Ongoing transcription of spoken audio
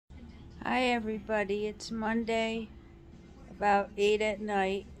Hi everybody, it's Monday, about 8 at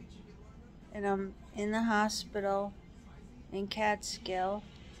night, and I'm in the hospital in Catskill.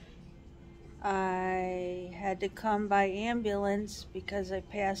 I had to come by ambulance because I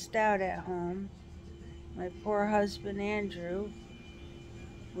passed out at home. My poor husband Andrew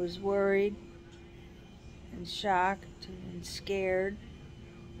was worried and shocked and scared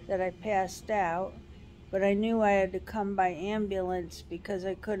that I passed out, but I knew I had to come by ambulance because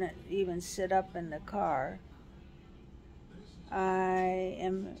I couldn't even sit up in the car. I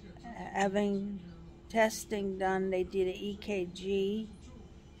am having testing done. They did an EKG,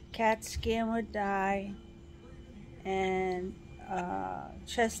 CAT scan with dye, and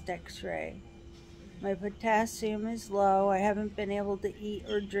chest x-ray. My potassium is low. I haven't been able to eat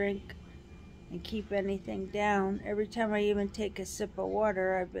or drink and keep anything down. Every time I even take a sip of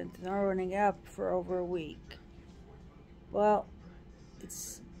water, I've been throwing up for over a week. Well,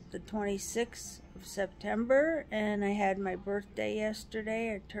 it's the 26th of September, and I had my birthday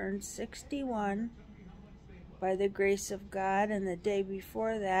yesterday. I turned 61 by the grace of God, and the day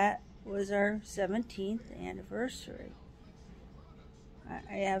before that was our 17th anniversary.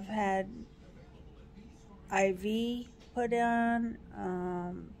 I have had IV put on,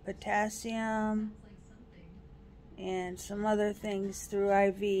 potassium, and some other things through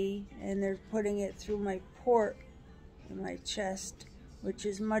IV, and they're putting it through my port in my chest, which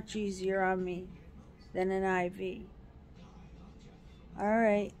is much easier on me than an IV.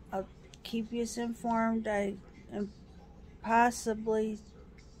 Alright, I'll keep you informed. I am possibly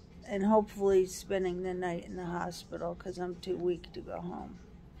and hopefully spending the night in the hospital because I'm too weak to go home.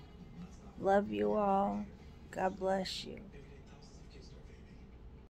 Love you all. God bless you.